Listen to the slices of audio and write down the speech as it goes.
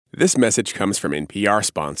This message comes from NPR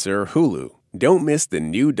sponsor Hulu. Don't miss the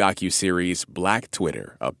new docuseries Black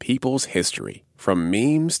Twitter, A People's History. From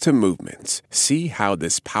memes to movements, see how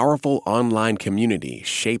this powerful online community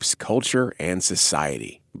shapes culture and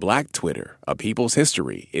society. Black Twitter, A People's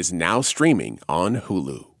History is now streaming on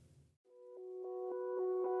Hulu.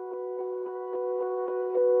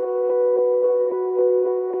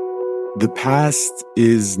 The past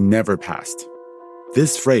is never past.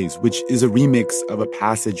 This phrase, which is a remix of a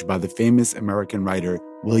passage by the famous American writer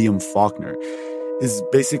William Faulkner, is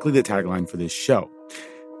basically the tagline for this show.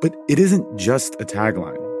 But it isn't just a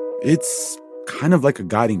tagline. It's kind of like a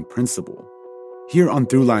guiding principle. Here on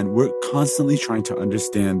Throughline, we're constantly trying to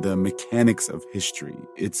understand the mechanics of history,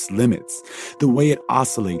 its limits, the way it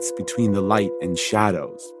oscillates between the light and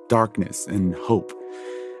shadows, darkness and hope,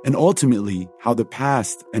 and ultimately how the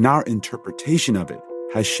past and our interpretation of it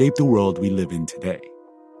has shaped the world we live in today.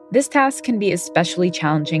 This task can be especially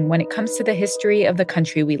challenging when it comes to the history of the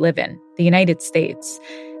country we live in, the United States.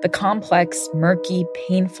 The complex, murky,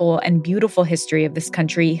 painful, and beautiful history of this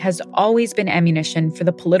country has always been ammunition for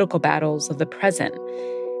the political battles of the present.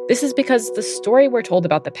 This is because the story we're told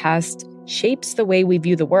about the past shapes the way we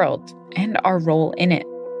view the world and our role in it.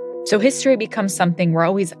 So history becomes something we're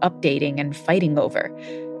always updating and fighting over.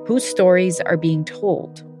 Whose stories are being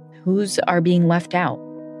told? Whose are being left out?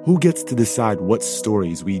 Who gets to decide what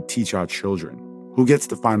stories we teach our children? Who gets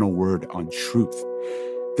the final word on truth?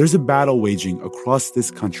 There's a battle waging across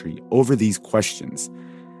this country over these questions.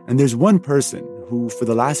 And there's one person who, for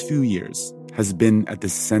the last few years, has been at the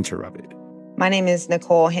center of it. My name is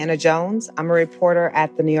Nikole Hannah-Jones. I'm a reporter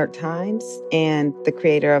at the New York Times and the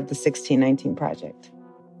creator of the 1619 Project.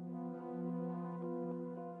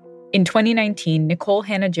 In 2019, Nikole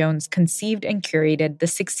Hannah-Jones conceived and curated the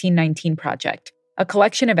 1619 Project, a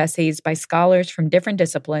collection of essays by scholars from different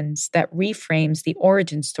disciplines that reframes the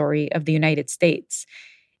origin story of the United States.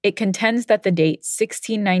 It contends that the date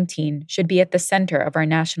 1619 should be at the center of our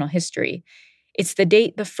national history. It's the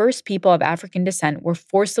date the first people of African descent were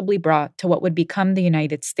forcibly brought to what would become the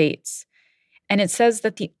United States. And it says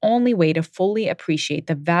that the only way to fully appreciate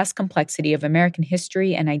the vast complexity of American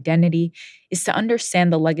history and identity is to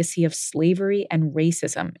understand the legacy of slavery and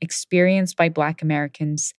racism experienced by Black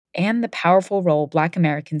Americans and the powerful role Black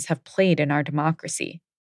Americans have played in our democracy.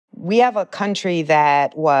 We have a country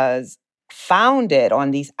that was founded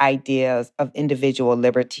on these ideas of individual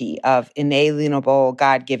liberty, of inalienable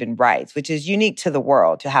God-given rights, which is unique to the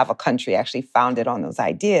world to have a country actually founded on those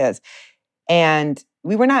ideas. And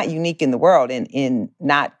we were not unique in the world in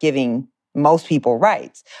not giving most people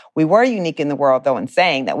rights. We were unique in the world, though, in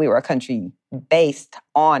saying that we were a country based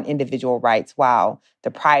on individual rights while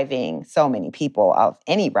depriving so many people of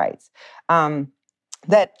any rights.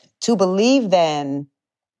 That to believe then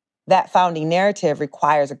that founding narrative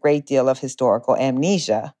requires a great deal of historical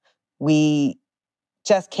amnesia. We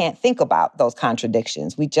just can't think about those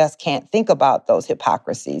contradictions. We just can't think about those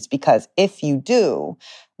hypocrisies, because if you do,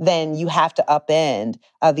 then you have to upend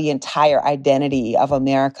the entire identity of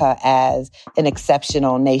America as an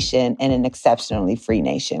exceptional nation and an exceptionally free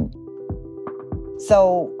nation.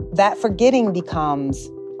 So that forgetting becomes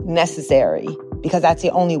necessary, because that's the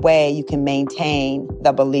only way you can maintain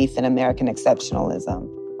the belief in American exceptionalism.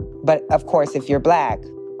 But of course, if you're Black,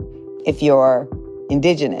 if you're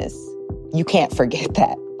Indigenous, you can't forget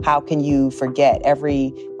that. How can you forget?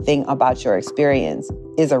 Everything about your experience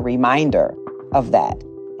is a reminder of that.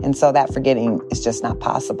 And so that forgetting is just not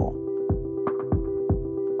possible.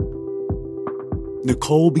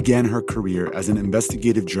 Nikole began her career as an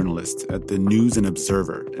investigative journalist at the News and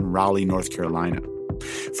Observer in Raleigh, North Carolina.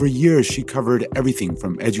 For years, she covered everything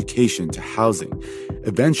from education to housing,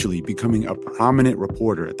 eventually becoming a prominent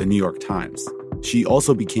reporter at the New York Times. She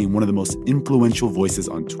also became one of the most influential voices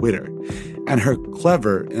on Twitter. And her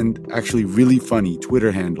clever and actually really funny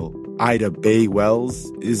Twitter handle, Ida Bae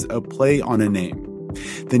Wells, is a play on a name.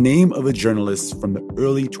 The name of a journalist from the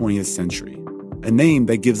early 20th century. A name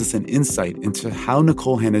that gives us an insight into how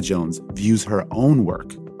Nikole Hannah-Jones views her own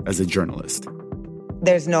work as a journalist.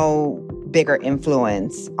 There's no bigger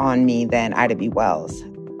influence on me than Ida B. Wells.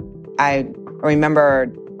 I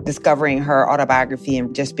remember discovering her autobiography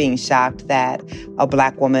and just being shocked that a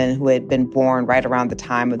Black woman who had been born right around the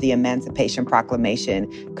time of the Emancipation Proclamation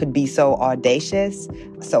could be so audacious,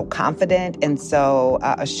 so confident, and so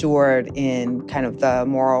assured in kind of the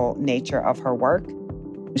moral nature of her work.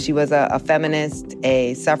 She was a feminist,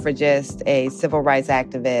 a suffragist, a civil rights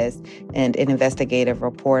activist, and an investigative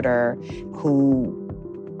reporter who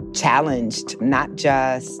challenged not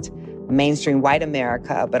just mainstream white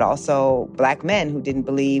America, but also Black men who didn't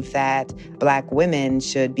believe that Black women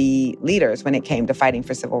should be leaders when it came to fighting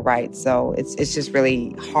for civil rights. So it's just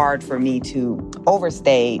really hard for me to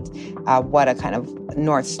overstate what a kind of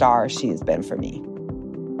North Star she has been for me.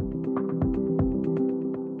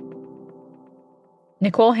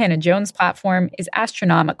 Nikole Hannah-Jones' platform is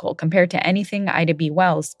astronomical compared to anything Ida B.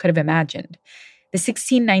 Wells could have imagined. The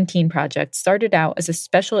 1619 Project started out as a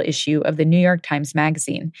special issue of the New York Times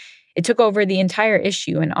Magazine. It took over the entire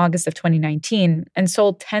issue in August of 2019 and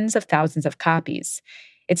sold tens of thousands of copies.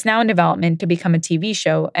 It's now in development to become a TV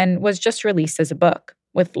show and was just released as a book,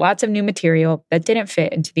 with lots of new material that didn't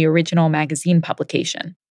fit into the original magazine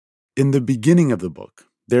publication. In the beginning of the book,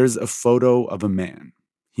 there's a photo of a man.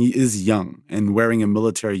 He is young and wearing a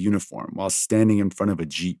military uniform while standing in front of a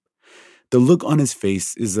Jeep. The look on his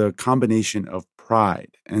face is a combination of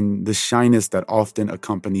pride and the shyness that often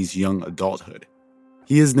accompanies young adulthood.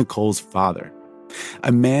 He is Nikole's father,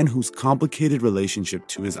 a man whose complicated relationship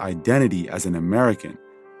to his identity as an American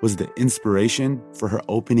was the inspiration for her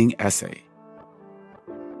opening essay.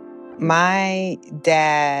 My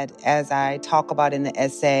dad, as I talk about in the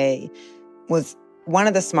essay, was one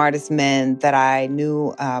of the smartest men that I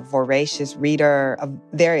knew, a voracious reader, a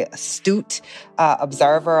very astute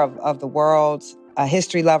observer of the world, a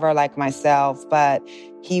history lover like myself. But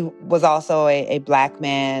he was also a Black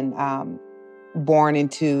man born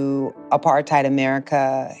into apartheid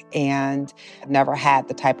America and never had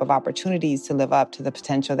the type of opportunities to live up to the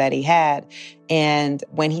potential that he had. And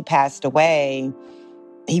when he passed away,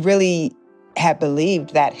 he really had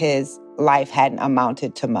believed that his life hadn't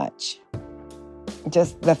amounted to much.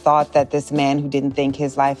 Just the thought that this man who didn't think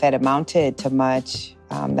his life had amounted to much,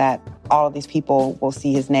 that all of these people will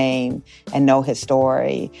see his name and know his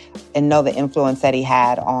story and know the influence that he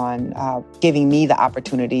had on giving me the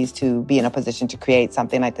opportunities to be in a position to create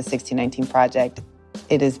something like the 1619 Project.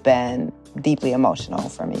 It has been deeply emotional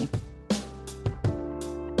for me.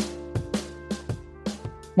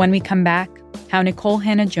 When we come back, how Nikole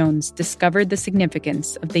Hannah-Jones discovered the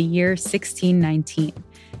significance of the year 1619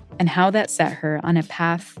 and how that set her on a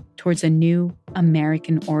path towards a new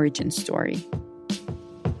American origin story.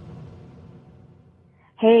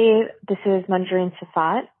 Hey, this is Manjareen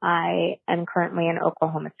Safat. I am currently in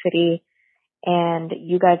Oklahoma City, and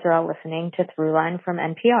you guys are all listening to Throughline from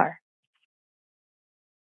NPR.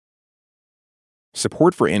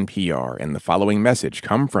 Support for NPR and the following message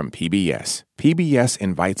come from PBS. PBS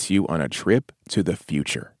invites you on a trip to the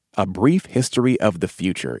future. A Brief History of the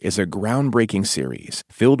Future is a groundbreaking series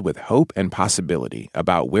filled with hope and possibility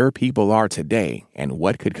about where people are today and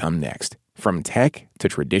what could come next. From tech to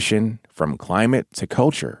tradition, from climate to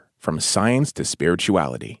culture, from science to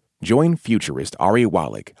spirituality. Join futurist Ari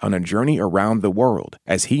Wallach on a journey around the world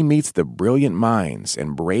as he meets the brilliant minds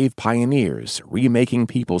and brave pioneers remaking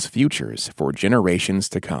people's futures for generations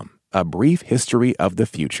to come. A Brief History of the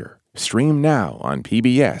Future. Stream now on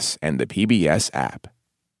PBS and the PBS app.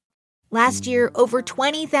 Last year, over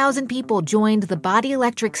 20,000 people joined the Body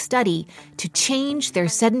Electric study to change their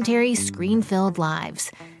sedentary, screen-filled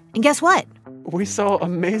lives. And guess what? We saw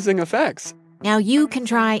amazing effects. Now you can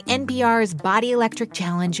try NPR's Body Electric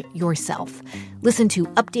Challenge yourself. Listen to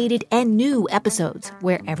updated and new episodes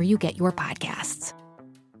wherever you get your podcasts.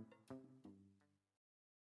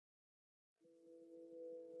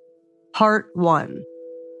 Part 1.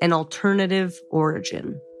 An Alternative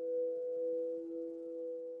Origin.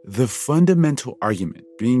 The fundamental argument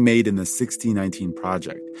being made in the 1619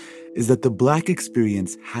 Project is that the Black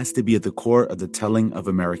experience has to be at the core of the telling of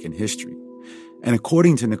American history. And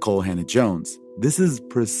according to Nikole Hannah-Jones, this is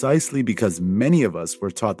precisely because many of us were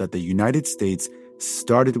taught that the United States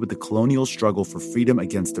started with the colonial struggle for freedom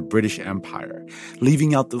against the British Empire,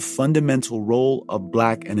 leaving out the fundamental role of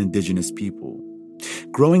Black and Indigenous people.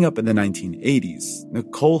 Growing up in the 1980s,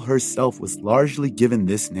 Nikole herself was largely given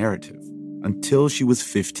this narrative until she was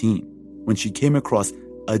 15, when she came across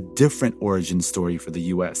a different origin story for the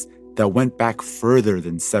U.S. that went back further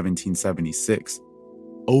than 1776,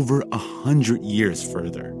 over 100 years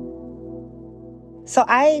further. So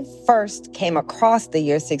I first came across the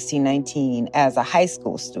year 1619 as a high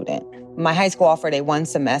school student. My high school offered a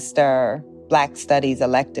one-semester Black Studies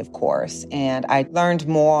elective course, and I learned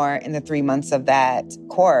more in the 3 months of that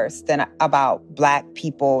course than about Black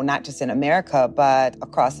people, not just in America, but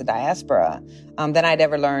across the diaspora, than I'd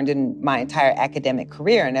ever learned in my entire academic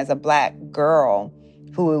career. And as a Black girl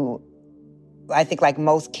who, I think like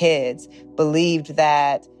most kids, believed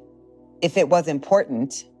that if it was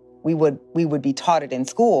important, we would be taught it in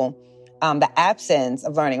school, The absence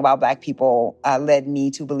of learning about Black people led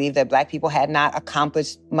me to believe that Black people had not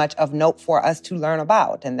accomplished much of note for us to learn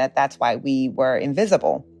about, and that's why we were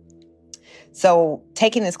invisible. So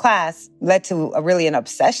taking this class led to an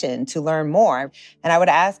obsession to learn more. And I would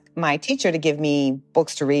ask my teacher to give me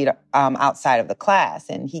books to read outside of the class.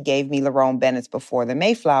 And he gave me Lerone Bennett's Before the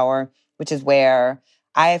Mayflower, which is where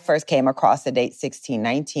I first came across the date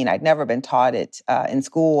 1619. I'd never been taught it in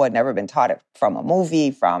school. I'd never been taught it from a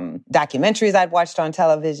movie, from documentaries I'd watched on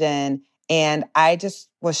television. And I just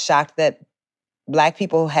was shocked that Black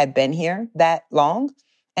people had been here that long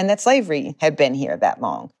and that slavery had been here that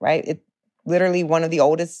long, right? It literally one of the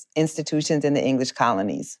oldest institutions in the English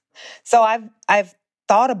colonies. So I've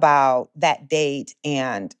thought about that date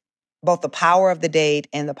and both the power of the date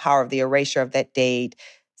and the power of the erasure of that date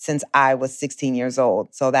since I was 16 years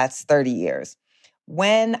old. So that's 30 years.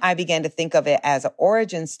 When I began to think of it as an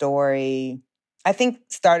origin story, I think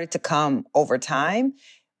started to come over time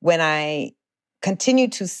when I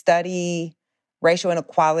continued to study racial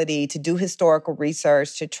inequality, to do historical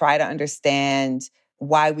research, to try to understand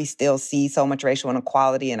why we still see so much racial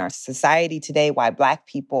inequality in our society today, why Black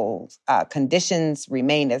people's conditions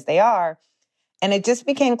remain as they are. And it just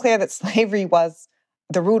became clear that slavery was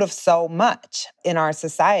the root of so much in our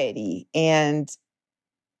society. And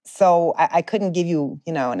so I couldn't give you,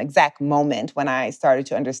 an exact moment when I started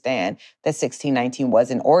to understand that 1619 was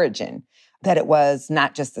an origin, that it was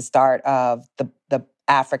not just the start of the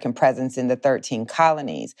African presence in the 13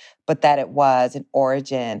 colonies, but that it was an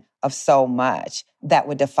origin of so much that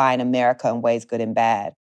would define America in ways good and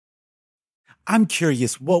bad. I'm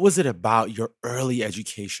curious, what was it about your early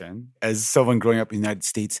education as someone growing up in the United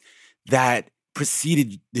States that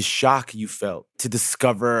preceded the shock you felt to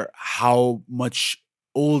discover how much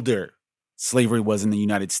older slavery was in the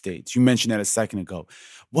United States? You mentioned that a second ago.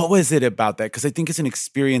 What was it about that? Because I think it's an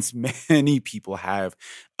experience many people have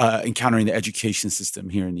encountering the education system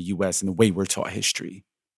here in the U.S. and the way we're taught history.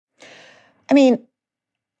 I mean,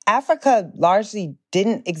 Africa largely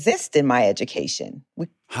didn't exist in my education.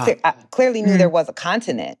 I clearly knew there was a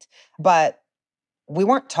continent, but we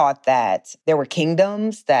weren't taught that there were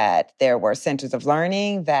kingdoms, that there were centers of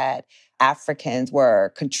learning, that Africans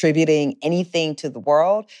were contributing anything to the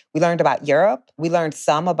world. We learned about Europe. We learned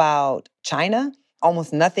some about China,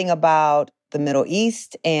 almost nothing about the Middle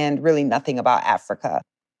East, and really nothing about Africa.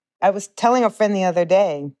 I was telling a friend the other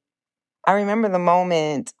day, I remember the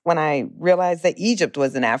moment when I realized that Egypt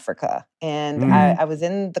was in Africa. And I was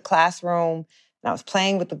in the classroom and I was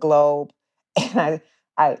playing with the globe. And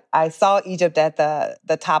I saw Egypt at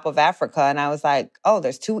the top of Africa. And I was like, oh,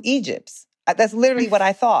 there's two Egypts. That's literally what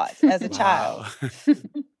I thought as a child.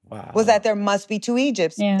 Wow. Was that there must be two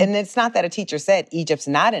Egypts. Yeah. And it's not that a teacher said Egypt's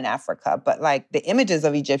not in Africa, but like the images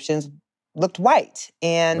of Egyptians looked white.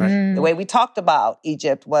 And the way we talked about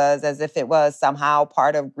Egypt was as if it was somehow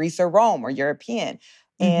part of Greece or Rome or European.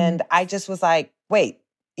 And I just was like, wait,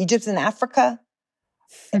 Egypt's in Africa?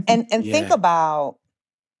 And think about,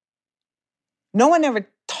 no one ever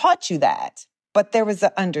taught you that, but there was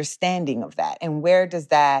an understanding of that. And where does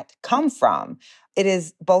that come from? It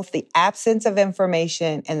is both the absence of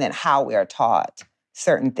information and then how we are taught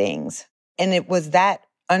certain things. And it was that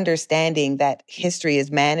understanding that history is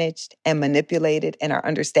managed and manipulated, and our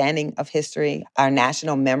understanding of history, our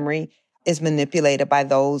national memory, is manipulated by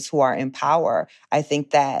those who are in power. I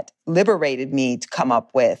think that liberated me to come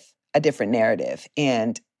up with a different narrative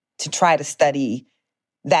and to try to study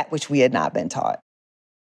that which we had not been taught.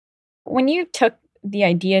 When you took the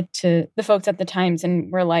idea to the folks at the Times and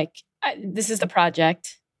were like, this is the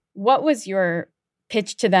project, what was your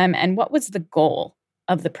pitch to them and what was the goal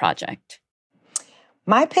of the project?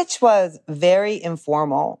 My pitch was very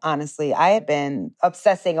informal, honestly. I had been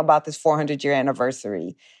obsessing about this 400-year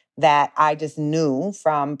anniversary that I just knew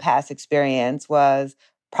from past experience was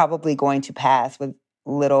probably going to pass with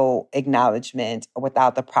little acknowledgement or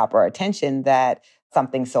without the proper attention that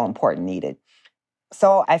something so important needed.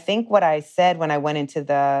 So I think what I said when I went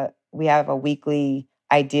into we have a weekly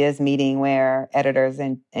ideas meeting where editors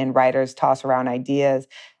and writers toss around ideas.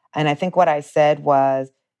 And I think what I said was,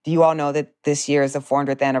 do you all know that this year is the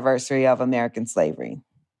 400th anniversary of American slavery?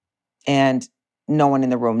 And no one in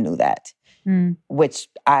the room knew that, which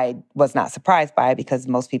I was not surprised by because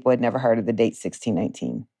most people had never heard of the date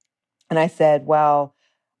 1619. And I said, well,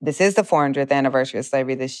 this is the 400th anniversary of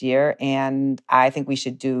slavery this year, and I think we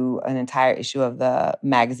should do an entire issue of the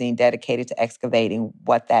magazine dedicated to excavating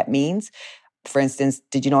what that means. For instance,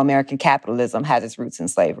 did you know American capitalism has its roots in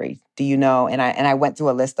slavery? Do you know? And I went through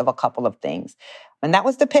a list of a couple of things. And that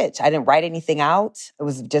was the pitch. I didn't write anything out. It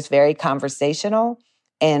was just very conversational.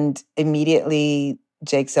 And immediately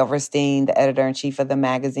Jake Silverstein, the editor-in-chief of the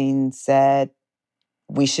magazine, said,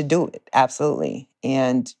 we should do it, absolutely.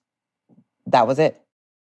 And that was it.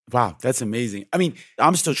 Wow, that's amazing. I mean,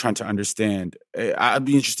 I'm still trying to understand. I'd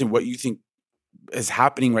be interested in what you think is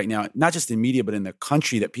happening right now, not just in media, but in the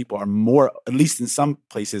country, that people are more, at least in some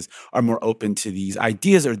places, are more open to these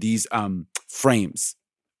ideas or these frames,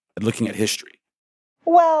 looking at history.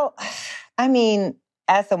 Well, I mean,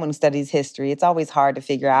 as someone who studies history, it's always hard to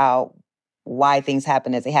figure out why things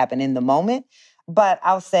happen as they happen in the moment. But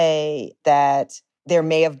I'll say that there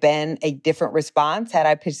may have been a different response had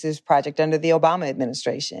I pitched this project under the Obama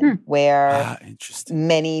administration, where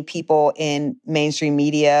many people in mainstream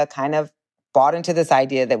media kind of bought into this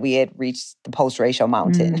idea that we had reached the post-racial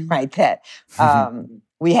mountain, right? That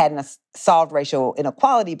we hadn't solved racial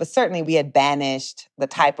inequality, but certainly we had banished the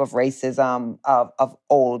type of racism of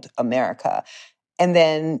old America. And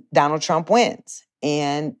then Donald Trump wins.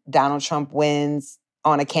 And Donald Trump wins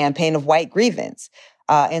on a campaign of white grievance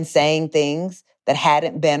and saying things that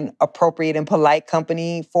hadn't been appropriate and polite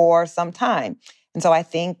company for some time. And so I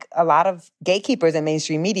think a lot of gatekeepers in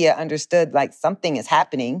mainstream media understood like something is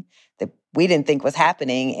happening that we didn't think was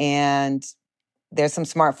happening. And there's some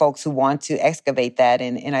smart folks who want to excavate that.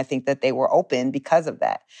 And I think that they were open because of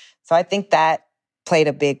that. So I think that played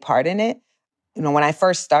a big part in it. You know, when I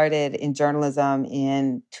first started in journalism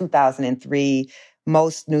in 2003,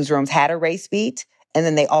 most newsrooms had a race beat, and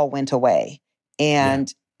then they all went away.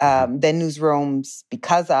 And then newsrooms,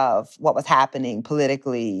 because of what was happening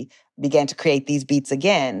politically, began to create these beats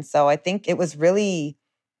again. So I think it was really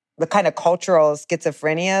the kind of cultural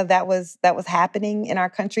schizophrenia that was happening in our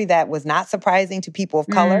country that was not surprising to people of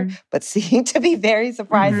color, but seemed to be very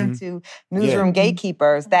surprising to newsroom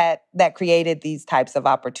gatekeepers that created these types of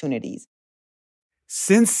opportunities.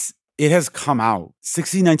 Since it has come out,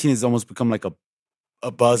 1619 has almost become like a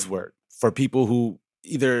buzzword for people who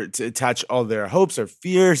either to attach all their hopes or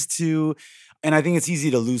fears to. And I think it's easy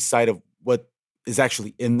to lose sight of what is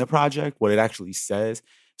actually in the project, what it actually says.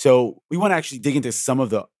 So we want to actually dig into some of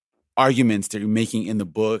the arguments that you're making in the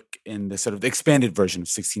book and the sort of the expanded version of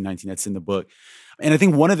 1619 that's in the book. And I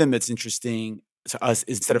think one of them that's interesting to us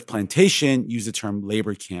is, instead of plantation, use the term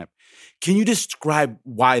labor camp. Can you describe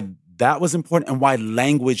why that was important and why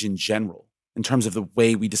language in general, in terms of the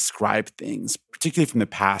way we describe things, particularly from the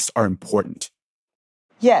past, are important?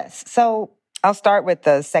 Yes. So I'll start with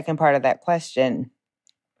the second part of that question.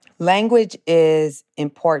 Language is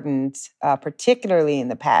important, particularly in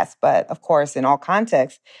the past, but of course in all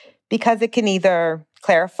contexts, because it can either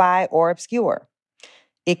clarify or obscure.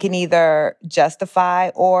 It can either justify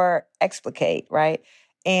or explicate, right?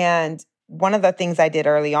 And one of the things I did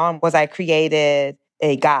early on was I created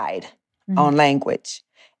a guide on language.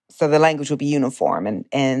 So the language would be uniform.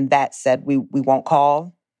 And that said, we won't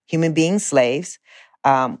call human beings slaves.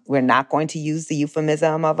 We're not going to use the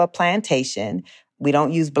euphemism of a plantation. We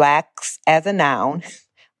don't use blacks as a noun.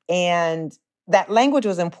 And that language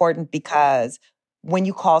was important because when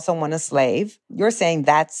you call someone a slave, you're saying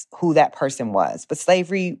that's who that person was. But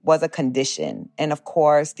slavery was a condition. And of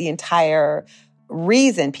course, the entire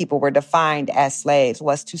reason people were defined as slaves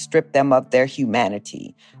was to strip them of their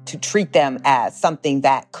humanity, to treat them as something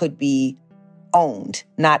that could be owned,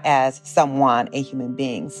 not as someone, a human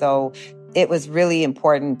being. So it was really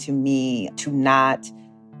important to me to not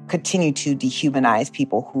continue to dehumanize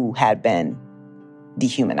people who had been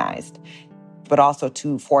dehumanized, but also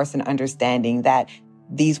to force an understanding that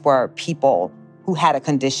these were people who had a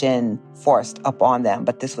condition forced upon them,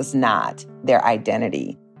 but this was not their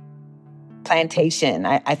identity. Plantation,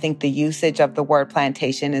 I think the usage of the word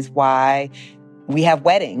plantation is why we have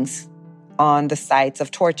weddings on the sites of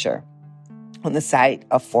torture, on the site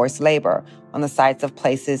of forced labor, on the sites of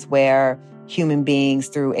places where human beings,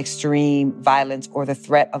 through extreme violence or the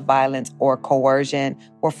threat of violence or coercion,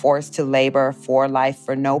 were forced to labor for life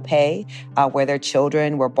for no pay, where their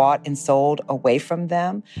children were bought and sold away from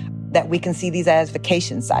them, that we can see these as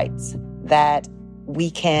vacation sites, that we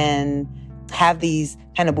can have these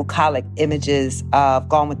kind of bucolic images of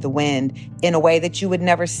Gone with the Wind in a way that you would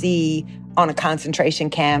never see on a concentration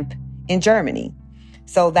camp in Germany.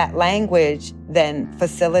 So that language then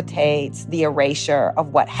facilitates the erasure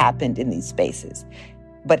of what happened in these spaces.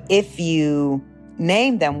 But if you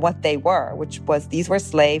name them what they were, which was these were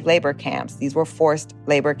slave labor camps, these were forced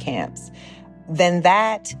labor camps, then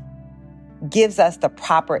that gives us the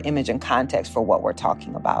proper image and context for what we're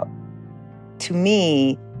talking about. To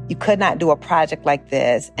me, you could not do a project like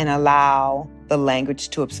this and allow the language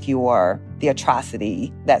to obscure the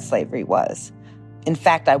atrocity that slavery was. In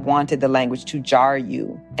fact, I wanted the language to jar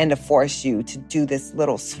you and to force you to do this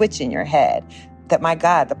little switch in your head. that, my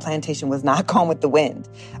God, the plantation was not gone with the wind.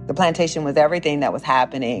 The plantation was everything that was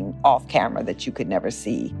happening off camera that you could never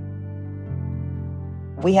see.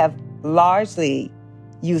 We have largely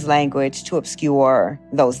used language to obscure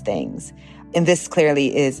those things. And this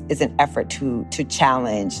clearly is an effort to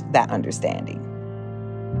challenge that understanding.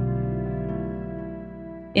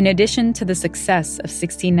 In addition to the success of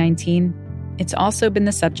 1619, it's also been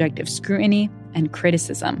the subject of scrutiny and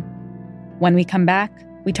criticism. When we come back,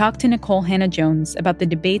 we talk to Nikole Hannah-Jones about the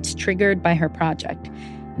debates triggered by her project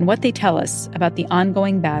and what they tell us about the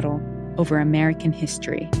ongoing battle over American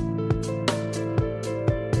history.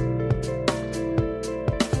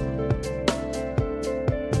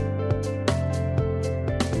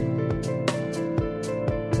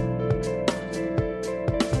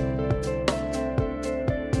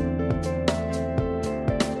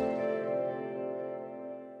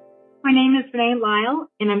 My name is Renee Lyle,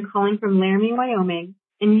 and I'm calling from Laramie, Wyoming,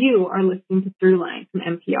 and you are listening to Throughline from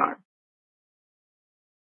NPR.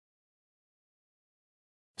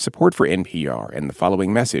 Support for NPR and the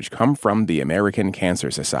following message come from the American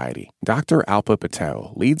Cancer Society. Dr. Alpa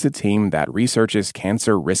Patel leads a team that researches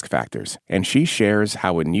cancer risk factors, and she shares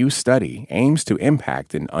how a new study aims to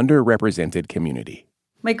impact an underrepresented community.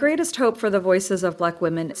 My greatest hope for the Voices of Black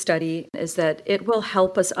Women study is that it will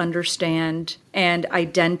help us understand and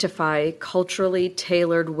identify culturally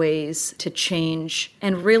tailored ways to change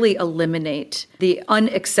and really eliminate the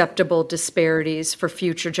unacceptable disparities for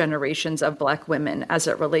future generations of Black women as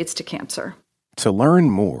it relates to cancer. To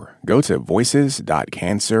learn more, go to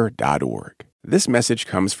voices.cancer.org. This message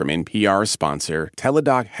comes from NPR sponsor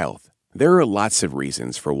Teladoc Health. There are lots of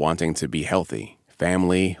reasons for wanting to be healthy.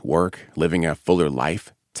 Family, work, living a fuller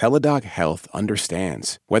life. Teladoc Health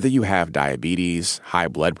understands. Whether you have diabetes, high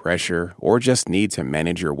blood pressure, or just need to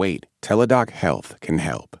manage your weight, Teladoc Health can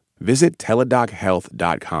help. Visit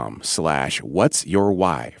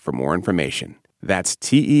teladochealth.com/whatsyourwhy for more information. That's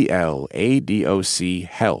TELADOC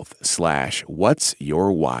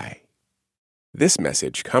health/whatsyourwhy. This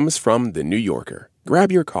message comes from The New Yorker.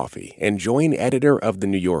 Grab your coffee and join editor of The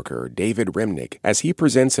New Yorker, David Remnick, as he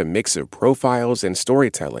presents a mix of profiles and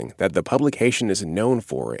storytelling that the publication is known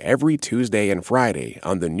for every Tuesday and Friday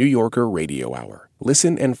on The New Yorker Radio Hour.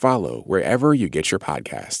 Listen and follow wherever you get your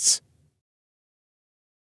podcasts.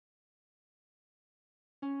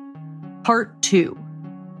 Part 2.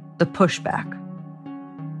 The Pushback.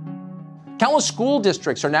 Countless school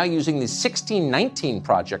districts are now using the 1619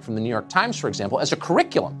 Project from the New York Times, for example, as a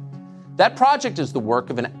curriculum. That project is the work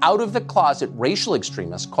of an out-of-the-closet racial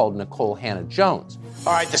extremist called Nikole Hannah-Jones.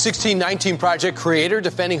 All right, the 1619 Project creator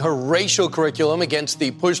defending her racial curriculum against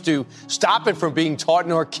the push to stop it from being taught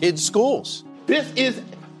in our kids' schools. This is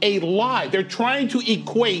a lie. They're trying to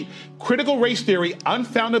equate critical race theory,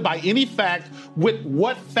 unfounded by any fact, with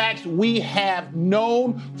what facts we have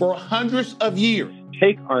known for hundreds of years.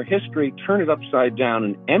 Take our history, turn it upside down,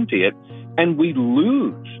 and empty it, and we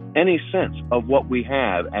lose any sense of what we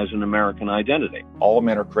have as an American identity. All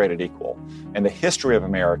men are created equal, and the history of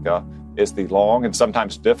America is the long and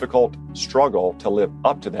sometimes difficult struggle to live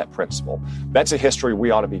up to that principle. That's a history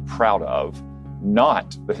we ought to be proud of,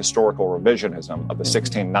 not the historical revisionism of the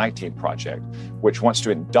 1619 Project, which wants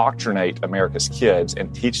to indoctrinate America's kids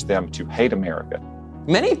and teach them to hate America.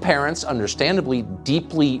 Many parents, understandably,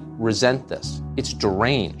 deeply resent this. It's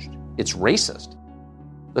deranged. It's racist.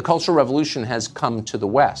 The Cultural Revolution has come to the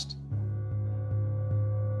West.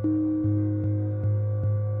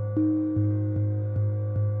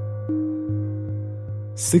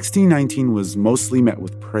 "1619" was mostly met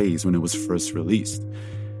with praise when it was first released,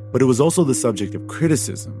 but it was also the subject of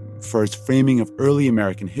criticism for its framing of early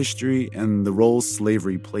American history and the role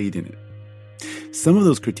slavery played in it. Some of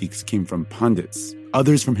those critiques came from pundits,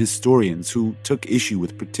 others from historians who took issue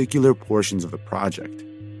with particular portions of the project,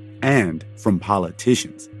 and from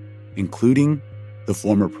politicians, including the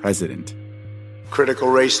former president. Critical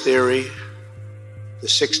race theory, the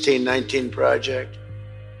 1619 Project,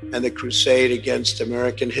 and the crusade against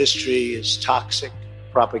American history is toxic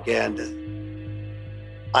propaganda,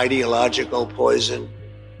 ideological poison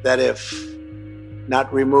that, if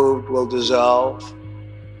not removed, will dissolve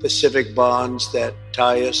the civic bonds that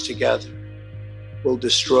tie us together, will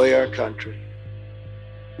destroy our country.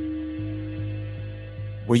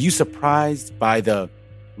 Were you surprised by the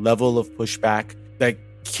level of pushback that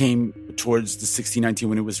came towards the 1619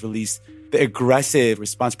 when it was released? The aggressive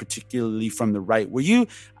response, particularly from the right. Were you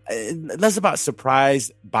less about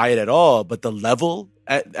surprised by it at all, but the level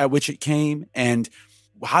at which it came? And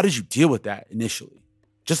how did you deal with that initially?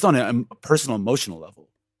 Just on a personal, emotional level.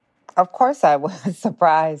 Of course I was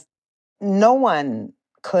surprised. No one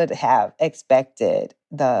could have expected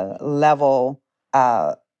the level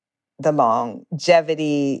the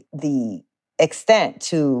longevity, the extent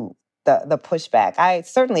to the pushback. I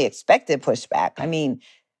certainly expected pushback. I mean,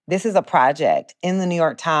 this is a project in the New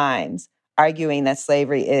York Times arguing that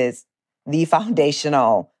slavery is the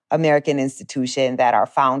foundational American institution, that our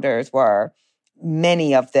founders were,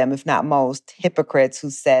 many of them, if not most, hypocrites who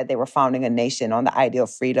said they were founding a nation on the ideal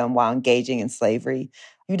of freedom while engaging in slavery.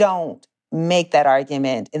 You don't make that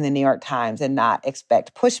argument in the New York Times and not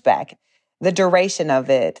expect pushback. The duration of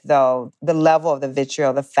it, though, the level of the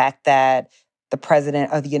vitriol, the fact that the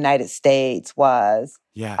president of the United States was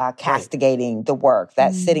castigating the work,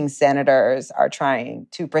 that sitting senators are trying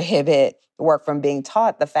to prohibit the work from being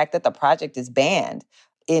taught, the fact that the project is banned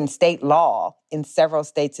in state law in several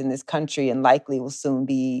states in this country and likely will soon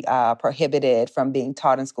be prohibited from being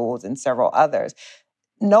taught in schools in several others.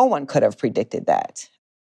 No one could have predicted that.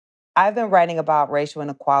 I've been writing about racial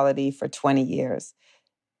inequality for 20 years.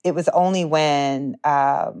 It was only when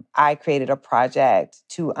I created a project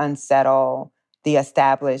to unsettle the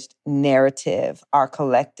established narrative, our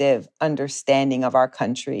collective understanding of our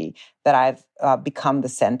country, that I've become the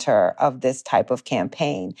center of this type of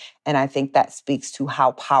campaign. And I think that speaks to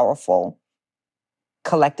how powerful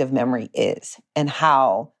collective memory is and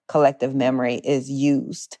how collective memory is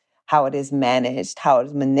used, how it is managed, how it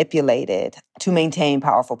is manipulated to maintain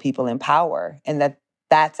powerful people in power. And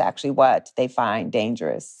that's actually what they find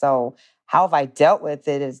dangerous. So how have I dealt with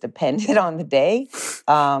it is dependent on the day.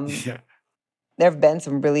 There have been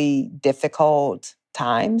some really difficult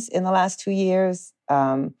times in the last 2 years,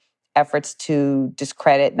 efforts to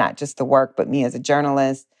discredit not just the work, but me as a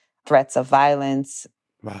journalist, threats of violence.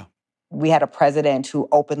 Wow. We had a president who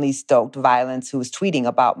openly stoked violence, who was tweeting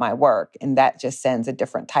about my work. And that just sends a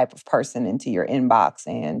different type of person into your inbox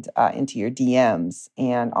and into your DMs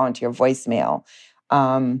and onto your voicemail.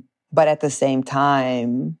 But at the same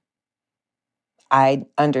time, I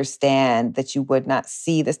understand that you would not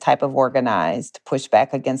see this type of organized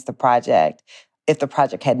pushback against the project if the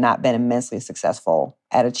project had not been immensely successful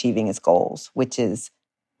at achieving its goals, which is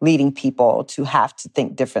leading people to have to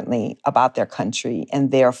think differently about their country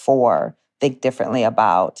and therefore think differently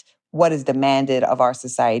about what is demanded of our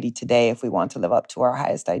society today if we want to live up to our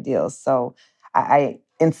highest ideals. So I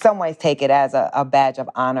in some ways, take it as a badge of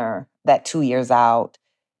honor that 2 years out,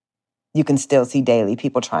 you can still see daily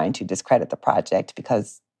people trying to discredit the project,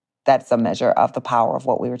 because that's a measure of the power of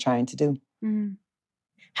what we were trying to do. Mm.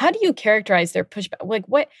 How do you characterize their pushback? Like,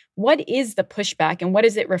 what is the pushback, and what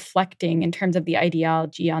is it reflecting in terms of the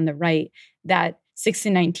ideology on the right that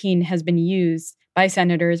 1619 has been used by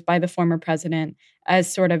senators, by the former president,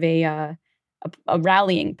 as sort of a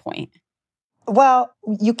rallying point? Well,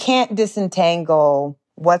 you can't disentangle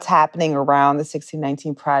what's happening around the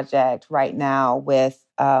 1619 project right now with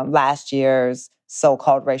last year's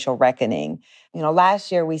so-called racial reckoning. You know,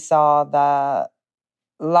 last year we saw the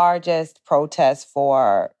largest protest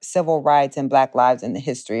for civil rights and Black lives in the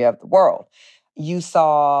history of the world. You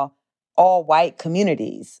saw all white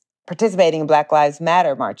communities participating in Black Lives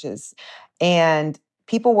Matter marches. And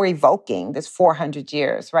people were evoking this 400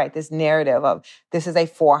 years, right? This narrative of this is a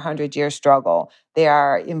 400-year struggle. They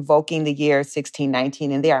are invoking the year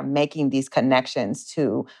 1619, and they are making these connections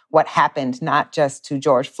to what happened, not just to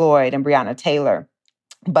George Floyd and Breonna Taylor,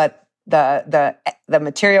 but the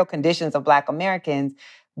material conditions of Black Americans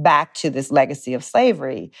back to this legacy of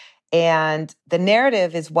slavery. And the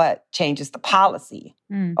narrative is what changes the policy,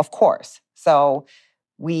 of course. So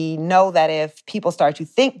we know that if people start to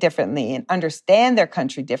think differently and understand their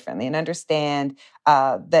country differently and understand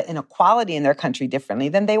the inequality in their country differently,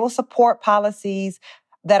 then they will support policies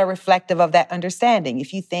that are reflective of that understanding.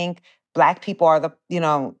 If you think Black people are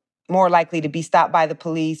more likely to be stopped by the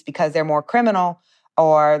police because they're more criminal,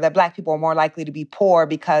 or that Black people are more likely to be poor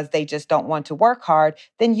because they just don't want to work hard,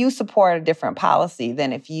 then you support a different policy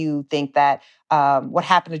than if you think that what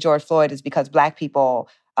happened to George Floyd is because Black people,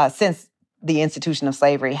 since the institution of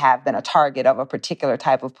slavery, have been a target of a particular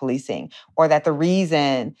type of policing, or that the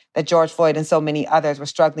reason that George Floyd and so many others were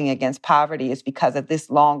struggling against poverty is because of this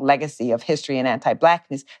long legacy of history and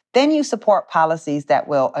anti-Blackness, then you support policies that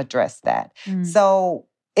will address that. So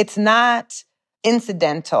it's not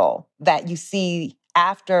incidental that you see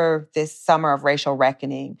after this summer of racial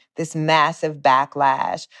reckoning, this massive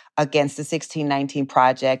backlash against the 1619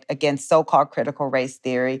 Project, against so-called critical race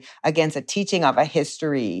theory, against a teaching of a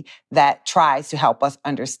history that tries to help us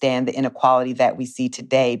understand the inequality that we see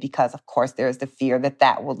today, because, of course, there is the fear that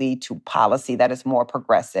that will lead to policy that is more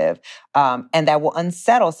progressive and that will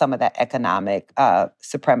unsettle some of that economic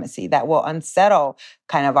supremacy, that will unsettle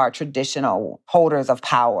kind of our traditional holders of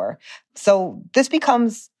power. So this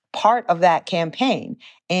becomes part of that campaign.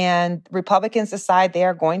 And Republicans decide they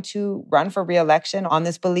are going to run for re-election on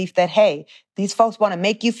this belief that, hey, these folks want to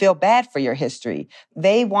make you feel bad for your history.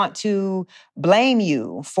 They want to blame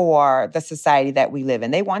you for the society that we live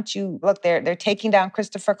in. They want you, look, they're taking down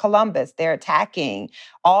Christopher Columbus. They're attacking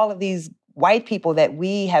all of these white people that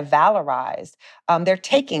we have valorized. They're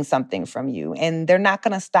taking something from you. And they're not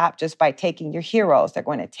going to stop just by taking your heroes. They're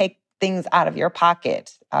going to take things out of your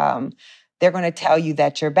pocket. They're going to tell you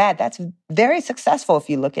that you're bad. That's very successful if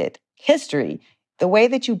you look at history. The way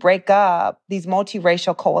that you break up these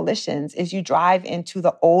multiracial coalitions is you drive into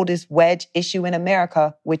the oldest wedge issue in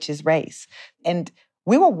America, which is race. And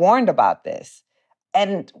we were warned about this.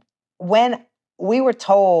 And when we were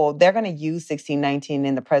told they're going to use 1619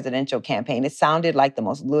 in the presidential campaign, it sounded like the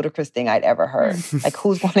most ludicrous thing I'd ever heard. Like,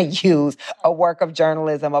 who's going to use a work of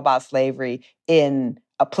journalism about slavery in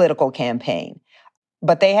a political campaign?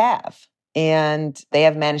 But they have. And they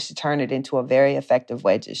have managed to turn it into a very effective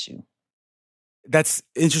wedge issue. That's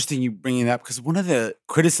interesting you bringing that up, because one of the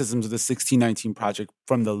criticisms of the 1619 Project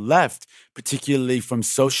from the left, particularly from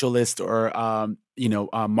socialist or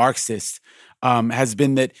Marxist, has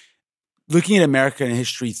been that looking at American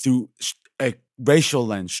history through a racial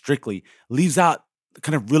lens strictly leaves out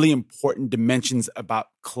kind of really important dimensions about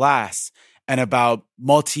class and about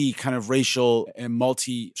kind of racial and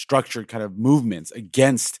multi-structured kind of movements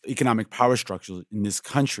against economic power structures in this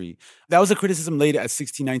country. That was a criticism laid at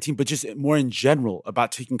 1619, but just more in general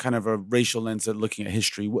about taking kind of a racial lens at looking at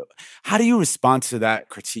history. How do you respond to that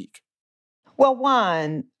critique? Well,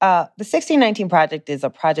 one, the 1619 Project is a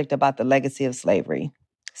project about the legacy of slavery.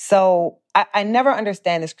 So I never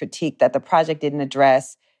understand this critique that the project didn't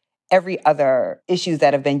address every other issues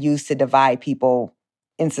that have been used to divide people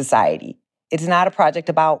in society. It's not a project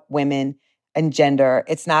about women and gender.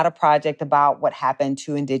 It's not a project about what happened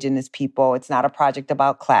to Indigenous people. It's not a project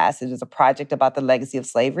about class. It is a project about the legacy of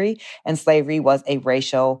slavery, and slavery was a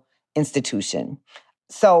racial institution.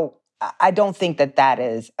 So I don't think that that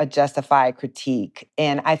is a justified critique.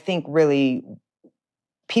 And I think really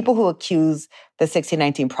people who accuse the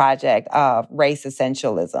 1619 Project of race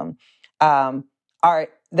essentialism are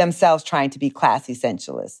themselves trying to be class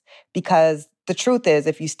essentialists, because the truth is,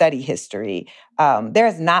 if you study history, there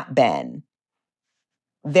has not been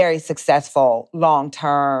very successful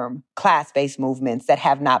long-term class-based movements that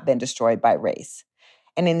have not been destroyed by race.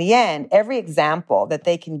 And in the end, every example that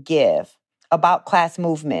they can give about class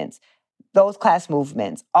movements, those class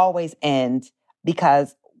movements always end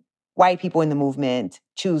because white people in the movement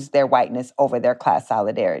choose their whiteness over their class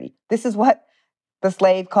solidarity. This is what the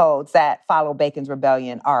slave codes that follow Bacon's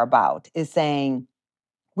Rebellion are about, is saying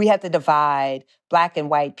we have to divide Black and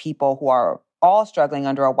white people who are all struggling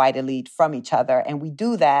under a white elite from each other. And we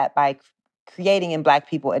do that by creating in Black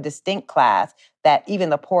people a distinct class that even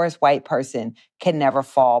the poorest white person can never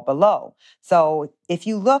fall below. So if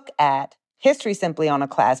you look at history simply on a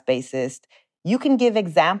class basis, you can give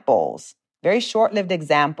examples, very short-lived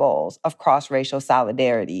examples of cross-racial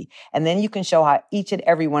solidarity. And then you can show how each and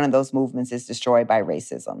every one of those movements is destroyed by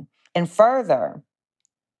racism. And further,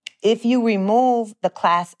 if you remove the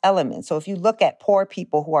class element, so if you look at poor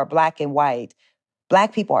people who are Black and white,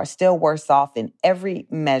 Black people are still worse off in every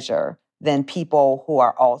measure than people who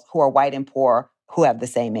are white and poor who have the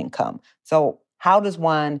same income. So how does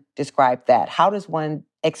one describe that? How does one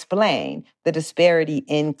explain the disparity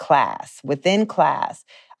in class, within class,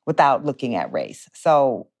 without looking at race?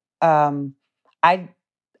 So I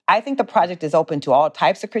think the project is open to all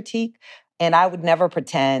types of critique. And I would never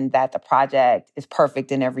pretend that the project is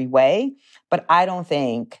perfect in every way. But I don't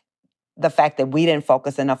think the fact that we didn't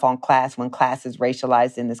focus enough on class when class is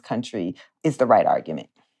racialized in this country is the right argument.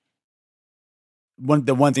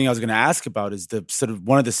 The one thing I was going to ask about is the sort of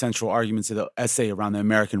one of the central arguments of the essay around the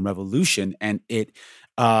American Revolution, and it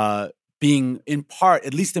being in part,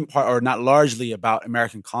 at least in part, or not largely, about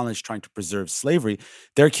American colonists trying to preserve slavery.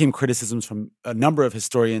 There came criticisms from a number of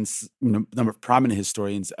historians, a number of prominent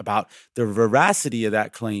historians, about the veracity of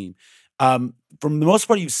that claim. From the most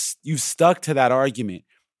part, you've stuck to that argument.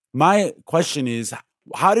 My question is,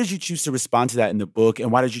 how did you choose to respond to that in the book,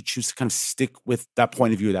 and why did you choose to kind of stick with that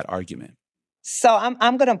point of view, that argument? So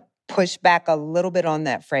I'm going to push back a little bit on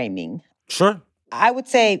that framing. Sure. I would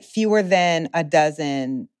say fewer than a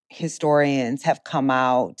dozen historians have come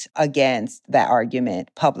out against that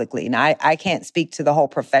argument publicly. Now, I can't speak to the whole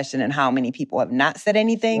profession and how many people have not said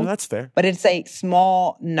anything. Well, that's fair. But it's a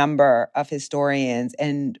small number of historians,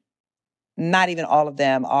 and not even all of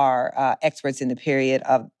them are experts in the period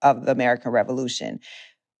of the American Revolution.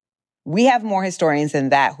 We have more historians than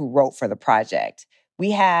that who wrote for the project.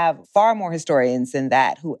 We have far more historians than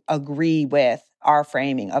that who agree with our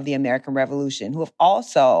framing of the American Revolution, who have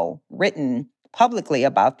also written publicly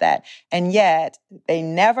about that. And yet they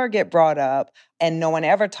never get brought up, and no one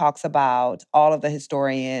ever talks about all of the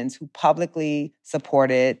historians who publicly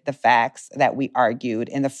supported the facts that we argued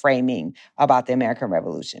in the framing about the American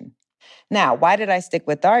Revolution. Now, why did I stick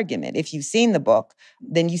with the argument? If you've seen the book,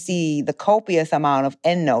 then you see the copious amount of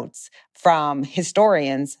endnotes from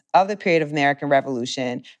historians of the period of American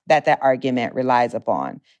Revolution that argument relies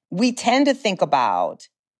upon. We tend to think about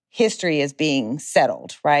history as being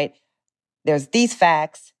settled, right? There's these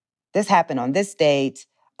facts, this happened on this date,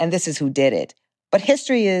 and this is who did it. But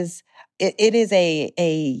history is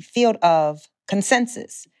a field of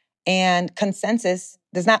consensus. And consensus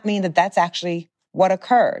does not mean that that's actually what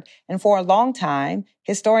occurred. And for a long time,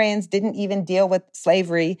 historians didn't even deal with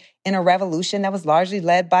slavery in a revolution that was largely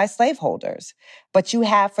led by slaveholders. But you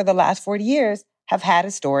have, for the last 40 years, have had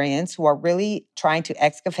historians who are really trying to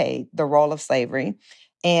excavate the role of slavery.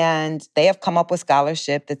 And they have come up with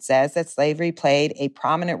scholarship that says that slavery played a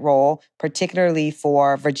prominent role, particularly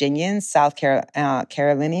for Virginians, South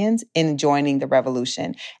Carolinians, in joining the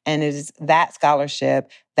revolution. And it is that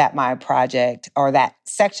scholarship that my project, or that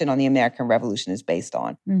section on the American Revolution, is based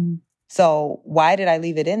on. Mm-hmm. So why did I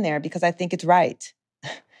leave it in there? Because I think it's right.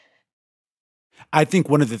 I think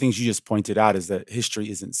one of the things you just pointed out is that history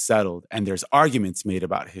isn't settled, and there's arguments made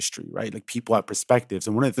about history, right? Like people have perspectives.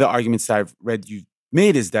 And one of the arguments that I've read you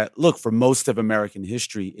made is that, look, for most of American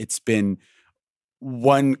history, it's been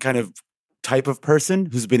one kind of type of person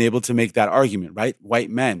who's been able to make that argument, right? White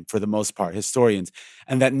men, for the most part, historians.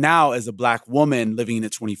 And that now, as a Black woman living in the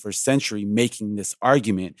 21st century, making this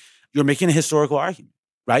argument, you're making a historical argument,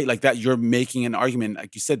 right? Like that you're making an argument.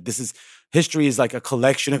 Like you said, history is like a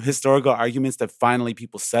collection of historical arguments that finally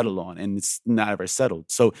people settle on, and it's not ever settled.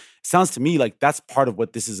 So it sounds to me like that's part of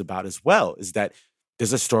what this is about as well, is that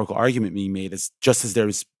there's a historical argument being made, just as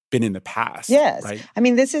there's been in the past. Yes. Right? I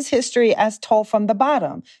mean, this is history as told from the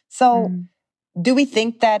bottom. So do we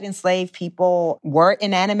think that enslaved people were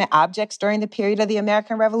inanimate objects during the period of the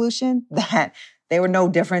American Revolution? That they were no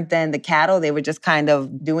different than the cattle? They were just kind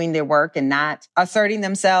of doing their work and not asserting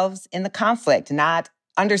themselves in the conflict, not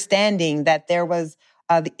understanding that there was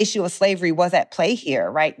the issue of slavery was at play here,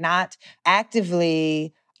 right? Not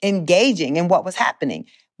actively engaging in what was happening.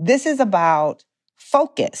 This is about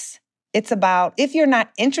focus. It's about, if you're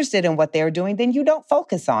not interested in what they're doing, then you don't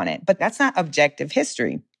focus on it. But that's not objective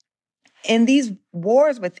history. And these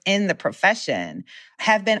wars within the profession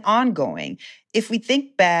have been ongoing. If we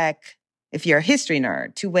think back, if you're a history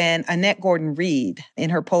nerd, to when Annette Gordon-Reed, in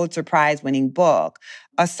her Pulitzer Prize-winning book,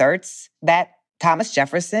 asserts that Thomas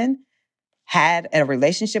Jefferson had a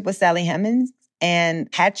relationship with Sally Hemings and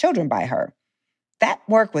had children by her. That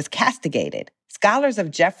work was castigated. Scholars of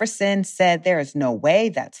Jefferson said there is no way,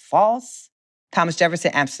 that's false. Thomas Jefferson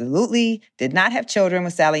absolutely did not have children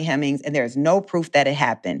with Sally Hemings, and there is no proof that it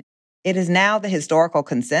happened. It is now the historical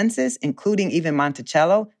consensus, including even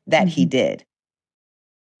Monticello, that he did.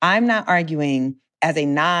 I'm not arguing as a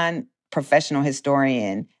non-professional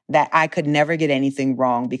historian that I could never get anything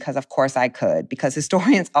wrong, because of course I could, because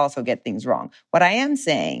historians also get things wrong. What I am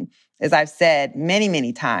saying, as I've said many,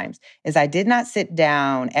 many times, is I did not sit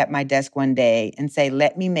down at my desk one day and say,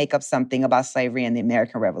 let me make up something about slavery and the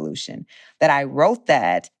American Revolution. That I wrote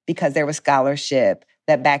that because there was scholarship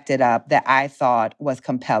that backed it up, that I thought was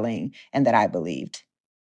compelling and that I believed.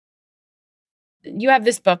 You have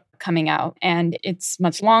this book coming out, and it's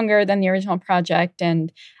much longer than the original project.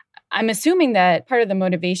 And I'm assuming that part of the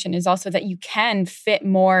motivation is also that you can fit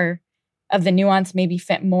more of the nuance, maybe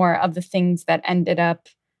fit more of the things that ended up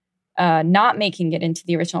not making it into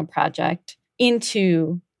the original project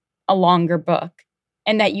into a longer book,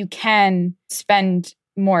 and that you can spend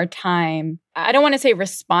more time, I don't want to say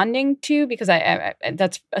responding to, because I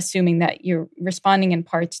that's assuming that you're responding in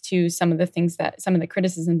parts to some of the things that, some of the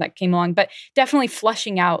criticisms that came along, but definitely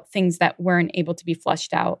flushing out things that weren't able to be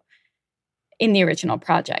flushed out in the original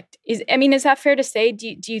project. Is that fair to say?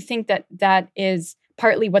 Do you think that that is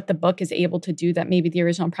partly what the book is able to do that maybe the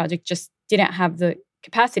original project just didn't have the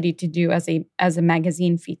capacity to do as a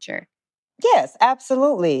magazine feature? Yes,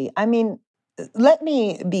 absolutely. I mean, let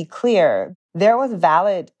me be clear. There was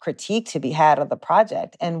valid critique to be had of the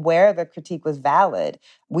project, and where the critique was valid,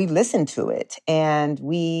 we listened to it and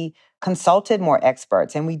we consulted more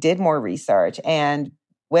experts and we did more research. And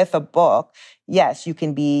with a book, yes, you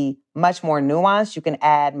can be much more nuanced. You can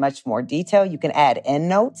add much more detail. You can add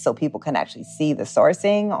endnotes so people can actually see the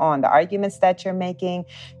sourcing on the arguments that you're making.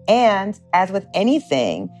 And as with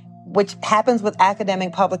anything, which happens with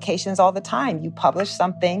academic publications all the time. You publish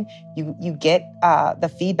something, you get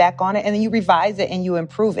the feedback on it, and then you revise it and you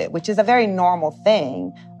improve it, which is a very normal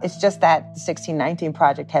thing. It's just that the 1619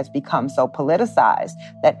 Project has become so politicized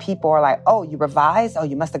that people are like, oh, you revised? Oh,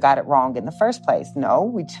 you must have got it wrong in the first place.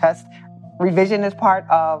 No, revision is part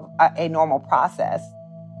of a normal process.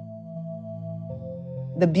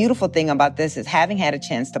 The beautiful thing about this is having had a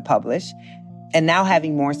chance to publish and now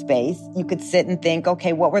having more space, you could sit and think,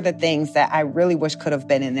 okay, what were the things that I really wish could have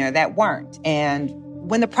been in there that weren't? And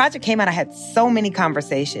when the project came out, I had so many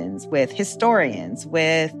conversations with historians,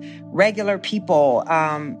 with regular people,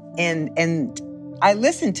 and I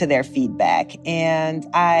listened to their feedback, and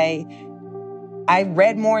I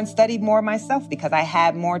read more and studied more myself because I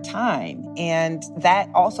had more time. And that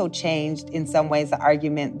also changed, in some ways, the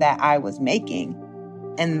argument that I was making.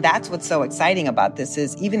 And that's what's so exciting about this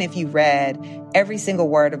is even if you read every single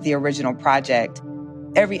word of the original project,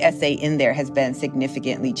 every essay in there has been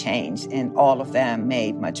significantly changed and all of them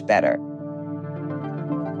made much better.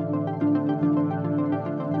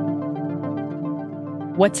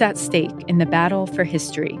 What's at stake in the battle for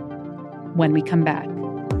history? When we come back.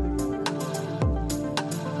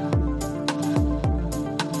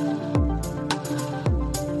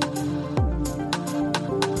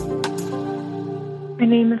 My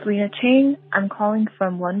name is Lena Chang. I'm calling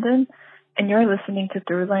from London, and you're listening to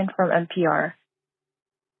Throughline from NPR.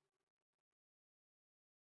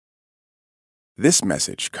 This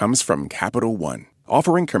message comes from Capital One,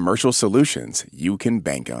 offering commercial solutions you can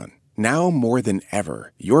bank on. Now more than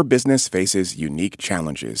ever, your business faces unique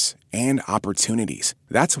challenges and opportunities.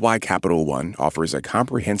 That's why Capital One offers a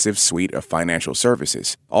comprehensive suite of financial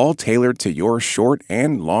services, all tailored to your short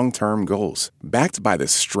and long-term goals. Backed by the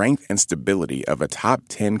strength and stability of a top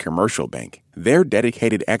 10 commercial bank, their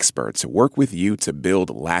dedicated experts work with you to build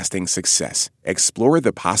lasting success. Explore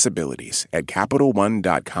the possibilities at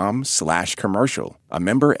CapitalOne.com/commercial, a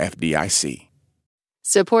member FDIC.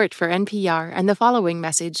 Support for NPR and the following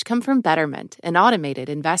message come from Betterment, an automated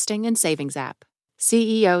investing and savings app.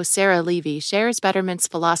 CEO Sarah Levy shares Betterment's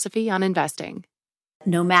philosophy on investing.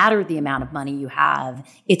 No matter the amount of money you have,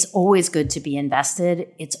 it's always good to be invested.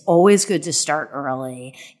 It's always good to start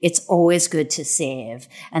early. It's always good to save.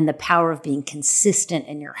 And the power of being consistent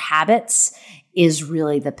in your habits is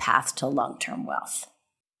really the path to long-term wealth.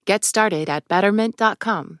 Get started at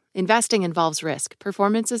Betterment.com. Investing involves risk.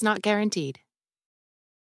 Performance is not guaranteed.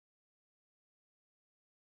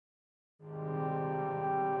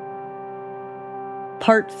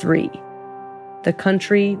 Part 3. The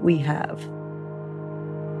Country We Have.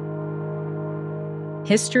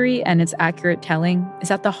 History and its accurate telling is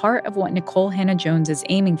at the heart of what Nikole Hannah-Jones is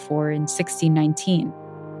aiming for in 1619.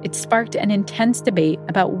 It sparked an intense debate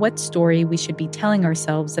about what story we should be telling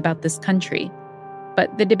ourselves about this country.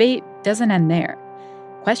 But the debate doesn't end there.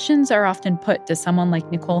 Questions are often put to someone like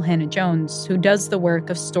Nikole Hannah-Jones, who does the work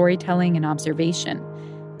of storytelling and observation.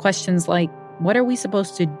 Questions like, what are we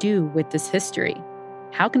supposed to do with this history?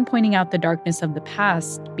 How can pointing out the darkness of the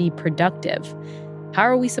past be productive? How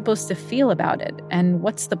are we supposed to feel about it? And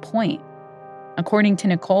what's the point? According to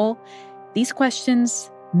Nikole, these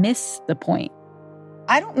questions miss the point.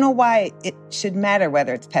 I don't know why it should matter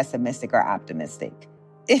whether it's pessimistic or optimistic.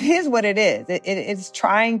 It is what it is. It is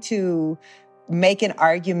trying to make an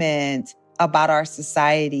argument about our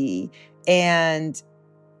society. And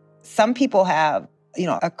some people have,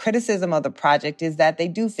 a criticism of the project is that they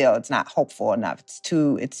do feel it's not hopeful enough.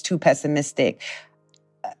 It's too pessimistic.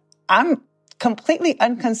 I'm completely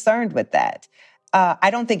unconcerned with that. I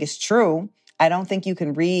don't think it's true. I don't think you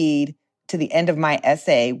can read to the end of my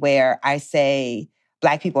essay where I say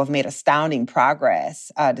Black people have made astounding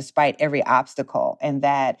progress despite every obstacle, and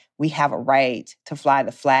that we have a right to fly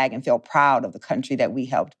the flag and feel proud of the country that we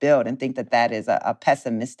helped build, and think that that is a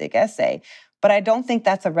pessimistic essay. But I don't think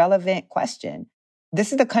that's a relevant question.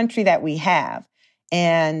 This is the country that we have.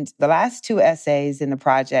 And the last two essays in the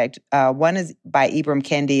project, one is by Ibram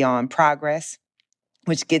Kendi on progress,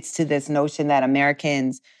 which gets to this notion that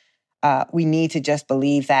Americans, we need to just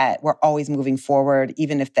believe that we're always moving forward,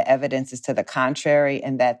 even if the evidence is to the contrary,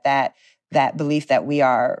 and that belief that we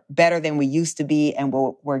are better than we used to be and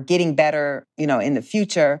we're getting better, in the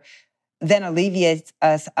future, then alleviates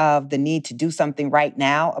us of the need to do something right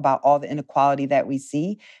now about all the inequality that we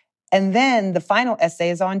see. And then the final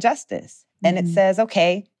essay is on justice. And it says,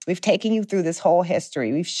 okay, we've taken you through this whole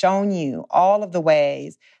history. We've shown you all of the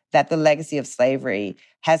ways that the legacy of slavery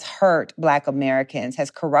has hurt Black Americans, has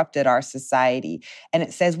corrupted our society. And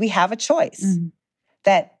it says we have a choice.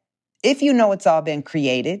 That if you know it's all been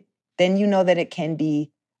created, then you know that it can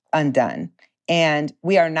be undone. And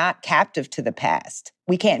we are not captive to the past.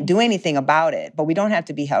 We can't do anything about it, but we don't have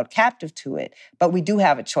to be held captive to it. But we do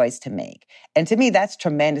have a choice to make. And to me, that's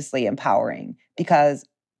tremendously empowering because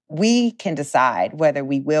we can decide whether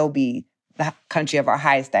we will be the country of our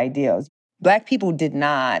highest ideals. Black people did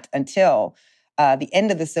not, until the end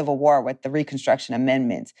of the Civil War with the Reconstruction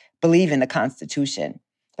Amendments, believe in the Constitution.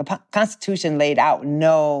 The Constitution laid out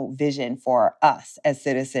no vision for us as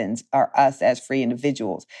citizens or us as free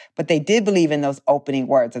individuals, but they did believe in those opening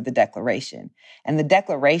words of the Declaration. And the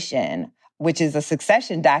Declaration, which is a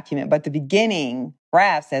succession document, but the beginning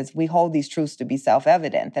graph says, we hold these truths to be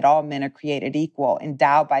self-evident, that all men are created equal,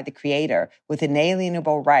 endowed by the Creator with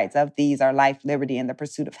inalienable rights. Of these are life, liberty, and the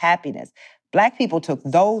pursuit of happiness. Black people took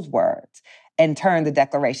those words and turned the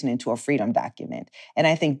Declaration into a freedom document. And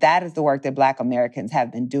I think that is the work that Black Americans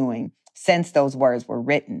have been doing since those words were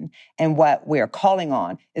written. And what we're calling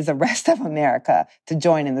on is the rest of America to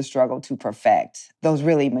join in the struggle to perfect those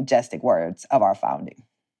really majestic words of our founding.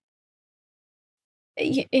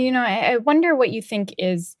 I wonder what you think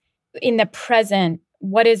is, in the present,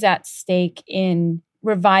 what is at stake in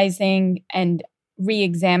revising and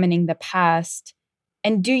re-examining the past?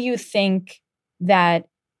 And do you think that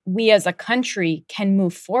we as a country can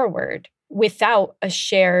move forward without a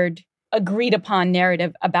shared, agreed-upon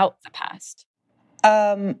narrative about the past?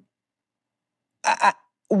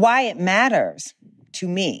 Why it matters to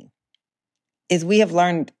me is we have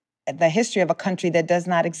learned the history of a country that does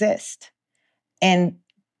not exist. And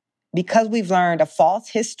because we've learned a false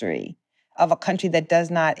history of a country that does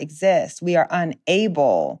not exist, we are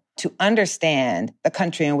unable to understand the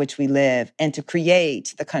country in which we live and to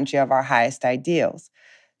create the country of our highest ideals.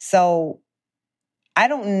 So I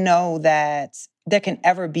don't know that there can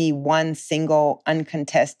ever be one single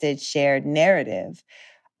uncontested shared narrative,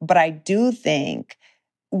 but I do think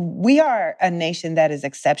we are a nation that is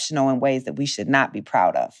exceptional in ways that we should not be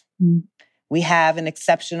proud of. Mm. We have an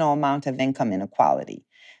exceptional amount of income inequality.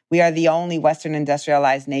 We are the only Western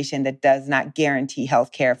industrialized nation that does not guarantee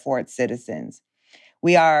health care for its citizens.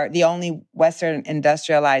 We are the only Western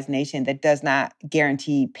industrialized nation that does not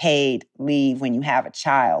guarantee paid leave when you have a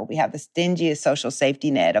child. We have the stingiest social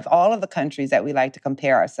safety net of all of the countries that we like to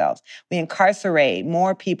compare ourselves. We incarcerate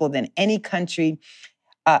more people than any country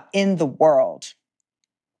in the world.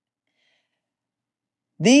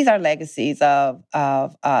 These are legacies of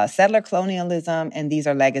settler colonialism, and these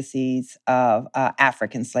are legacies of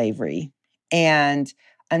African slavery. And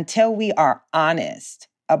until we are honest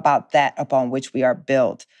about that upon which we are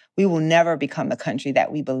built, we will never become the country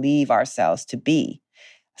that we believe ourselves to be.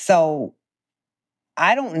 So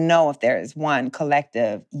I don't know if there is one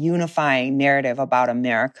collective unifying narrative about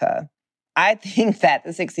America. I think that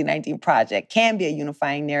the 1619 Project can be a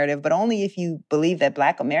unifying narrative, but only if you believe that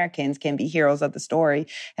Black Americans can be heroes of the story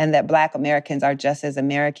and that Black Americans are just as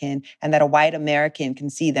American and that a white American can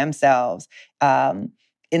see themselves in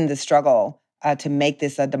the struggle to make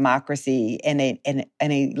this a democracy and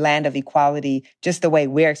a land of equality, just the way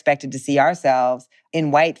we're expected to see ourselves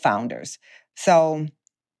in white founders. So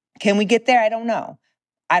can we get there? I don't know.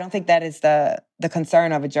 I don't think that is the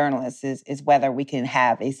concern of a journalist is whether we can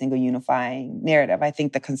have a single unifying narrative. I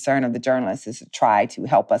think the concern of the journalist is to try to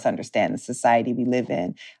help us understand the society we live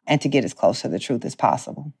in and to get as close to the truth as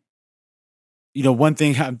possible. You know, one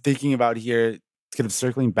thing I'm thinking about here, kind of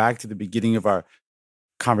circling back to the beginning of our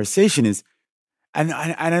conversation is, and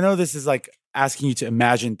I know this is like asking you to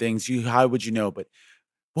imagine things, how would you know, but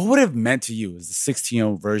what would it have meant to you as the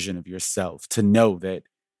 16-year-old version of yourself to know that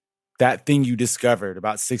that thing you discovered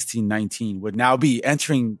about 1619 would now be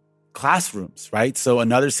entering classrooms, right? So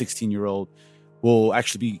another 16-year-old will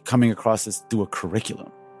actually be coming across this through a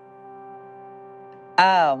curriculum.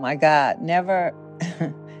 Oh my God. Never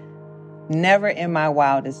in my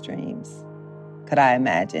wildest dreams could I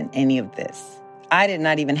imagine any of this. I did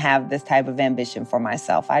not even have this type of ambition for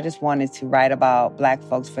myself. I just wanted to write about Black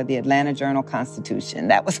folks for the Atlanta Journal-Constitution.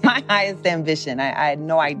 That was my highest ambition. I had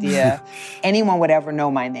no idea anyone would ever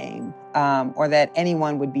know my name or that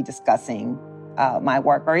anyone would be discussing my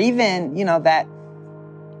work, or even, that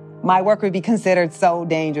my work would be considered so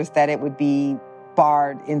dangerous that it would be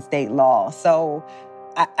barred in state law. So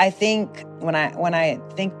I think when I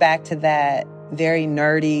think back to that very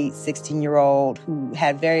nerdy 16-year-old who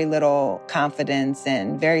had very little confidence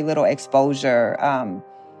and very little exposure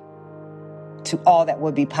to all that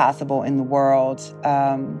would be possible in the world,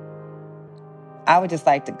 I would just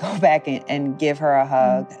like to go back and give her a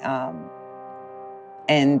hug.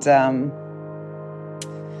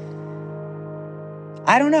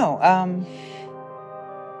 I don't know.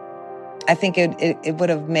 I think it would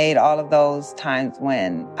have made all of those times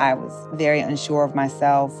when I was very unsure of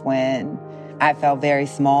myself, when I felt very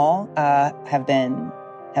small have been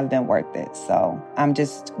worth it. So I'm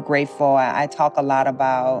just grateful. I talk a lot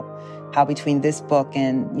about how between this book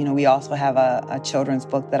and, we also have a children's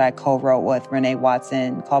book that I co-wrote with Renee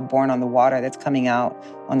Watson called Born on the Water that's coming out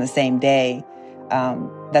on the same day.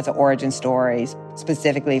 That's an origin story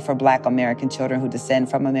specifically for Black American children who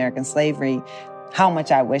descend from American slavery. How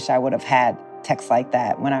much I wish I would have had texts like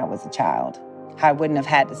that when I was a child. I wouldn't have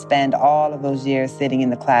had to spend all of those years sitting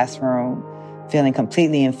in the classroom, feeling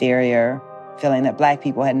completely inferior, feeling that Black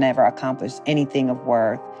people had never accomplished anything of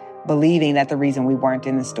worth, believing that the reason we weren't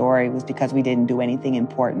in the story was because we didn't do anything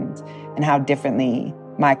important, and how differently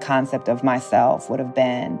my concept of myself would have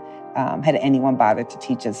been had anyone bothered to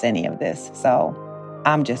teach us any of this. So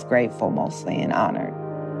I'm just grateful mostly and honored.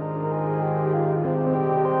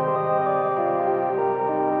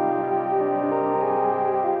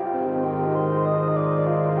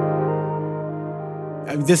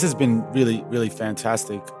 This has been really, really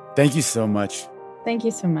fantastic. Thank you so much. Thank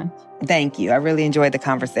you so much. Thank you. I really enjoyed the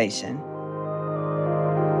conversation.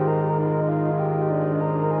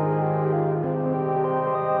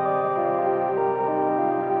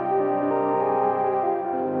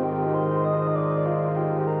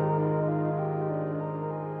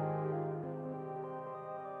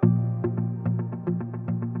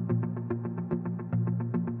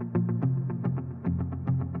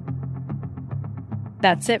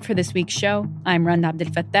 That's it for this week's show. I'm Randa Abdel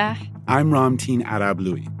Fattah. I'm Ramteen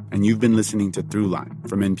Arablouei, and you've been listening to Throughline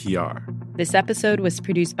from NPR. This episode was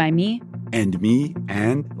produced by me. And me,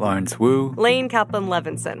 and Lawrence Wu, Lane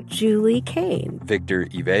Kaplan-Levinson, Julie Kane, Victor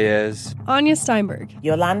Ibeez, Anya Steinberg,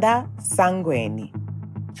 Yolanda Sanguini.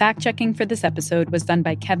 Fact-checking for this episode was done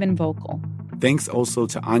by Kevin Vogel. Thanks also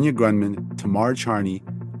to Anya Grunman, Tamar Charney,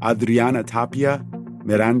 Adriana Tapia,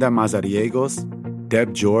 Miranda Mazariegos,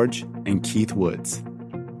 Deb George, and Keith Woods.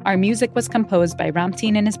 Our music was composed by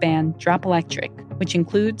Ramteen and his band, Drop Electric, which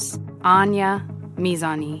includes Anya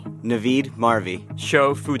Mizani, Naveed Marvi,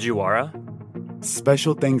 Sho Fujiwara.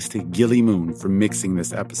 Special thanks to Gilly Moon for mixing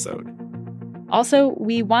this episode. Also,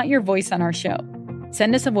 we want your voice on our show.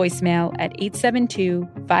 Send us a voicemail at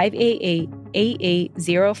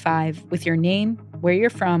 872-588-8805 with your name, where you're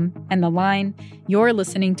from, and the line, "You're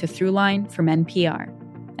listening to Throughline from NPR."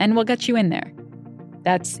 And we'll get you in there.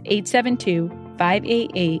 That's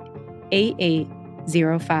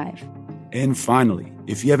 872-588-8805. And finally,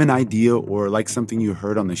 if you have an idea or like something you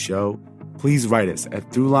heard on the show, please write us at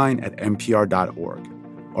throughline@npr.org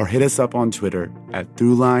or hit us up on Twitter at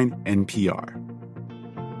throughlinenpr.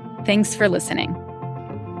 Thanks for listening.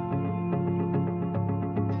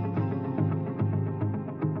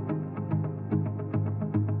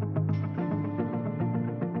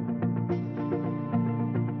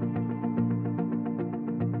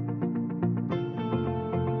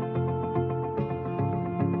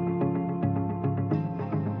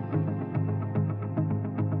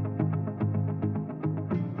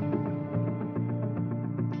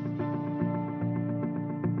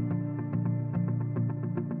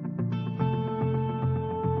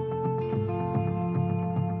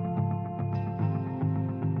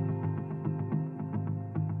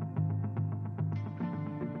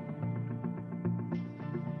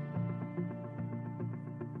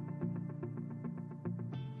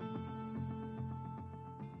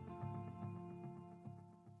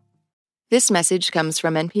 This message comes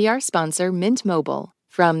from NPR sponsor Mint Mobile.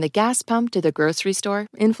 From the gas pump to the grocery store,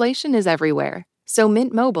 inflation is everywhere. So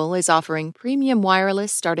Mint Mobile is offering premium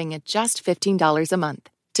wireless starting at just $15 a month.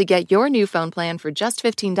 To get your new phone plan for just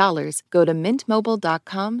 $15, go to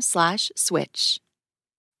mintmobile.com/switch.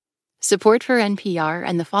 Support for NPR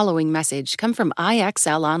and the following message come from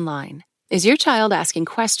IXL Online. Is your child asking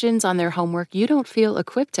questions on their homework you don't feel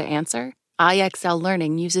equipped to answer? IXL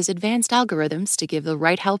Learning uses advanced algorithms to give the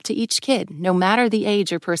right help to each kid, no matter the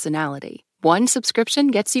age or personality. One subscription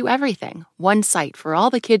gets you everything. One site for all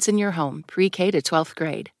the kids in your home, pre-K to 12th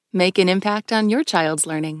grade. Make an impact on your child's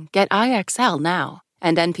learning. Get IXL now.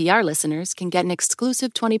 And NPR listeners can get an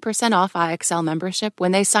exclusive 20% off IXL membership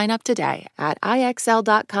when they sign up today at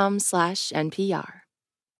IXL.com/NPR.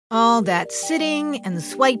 All that sitting and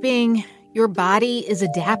swiping, your body is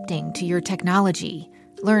adapting to your technology.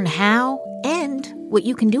 Learn how and what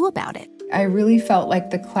you can do about it. I really felt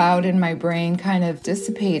like the cloud in my brain kind of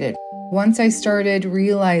dissipated. Once I started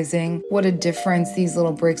realizing what a difference these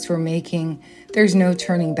little breaks were making, there's no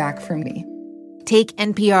turning back for me. Take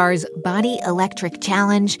NPR's Body Electric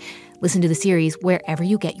Challenge. Listen to the series wherever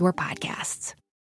you get your podcasts.